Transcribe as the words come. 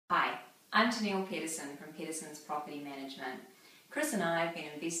Hi, I'm Tennille Pedersen from Pedersen's Property Management. Chris and I have been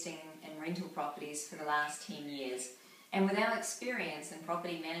investing in rental properties for the last 10 years, and with our experience in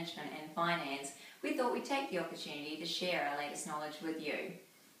property management and finance, we thought we'd take the opportunity to share our latest knowledge with you.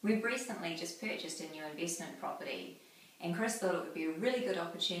 We've recently just purchased a new investment property, and Chris thought it would be a really good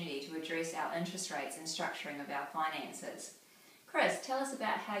opportunity to address our interest rates and structuring of our finances. Chris, tell us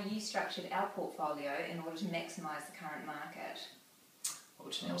about how you structured our portfolio in order to maximise the current market. Well,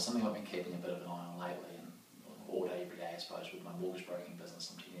 Tennille, something I've been keeping a bit of an eye on lately, and all day, every day, I suppose, with my mortgage broking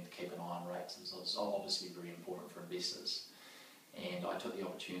business, I'm tending to keep an eye on rates. It's obviously very important for investors. And I took the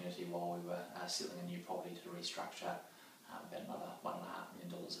opportunity while we were selling a new property to restructure about another $1.5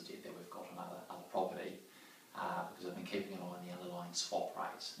 million of debt that we've got on other property, because I've been keeping an eye on the underlying swap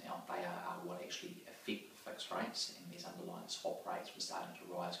rates. Now, they are what actually affect the fixed rates, and these underlying swap rates were starting to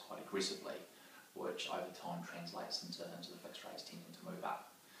rise quite aggressively, which over time translates into the fixed rates tending to move up.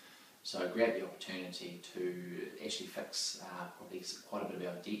 So I grabbed the opportunity to actually fix probably quite a bit of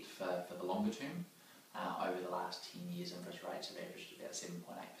our debt for the longer term. Over the last 10 years, interest rates have averaged about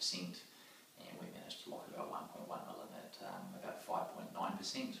 7.8%, and we managed to lock about 1.1 million at about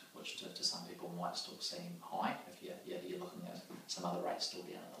 5.9%, which to some people might still seem high if you're looking at some other rates still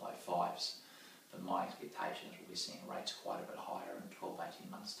down in the low fives. But my expectation is we'll be seeing rates quite a bit higher in 12-18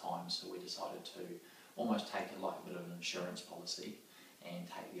 months' time, so we decided to almost take it like a bit of an insurance policy and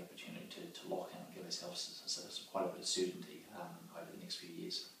take the opportunity to lock in and give ourselves quite a bit of certainty over the next few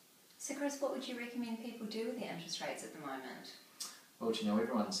years. So Chris, what would you recommend people do with their interest rates at the moment? Well, you know,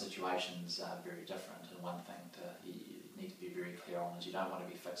 everyone's situations are very different, and one thing you need to be very clear on is you don't want to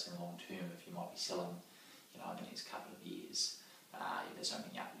be fixing long term if you might be selling, in the next couple of years. There's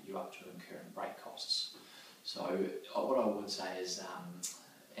only you up to incurring break costs. So what I would say is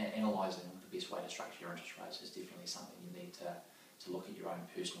analysing the best way to structure your interest rates is definitely something you need to look at your own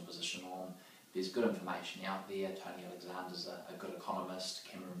personal position on. There's good information out there. Tony Alexander's a good economist.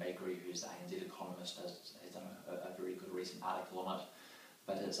 Cameron Bagri, who's the ANZ economist, has done a very good recent article on it.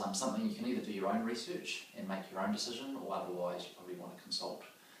 But it's something you can either do your own research and make your own decision, or otherwise you probably want to consult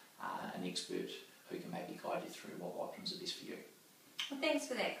an expert who can maybe guide you through what options are best for you. Well, thanks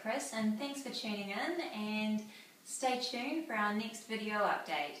for that, Chris, and thanks for tuning in, and stay tuned for our next video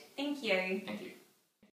update. Thank you. Thank you.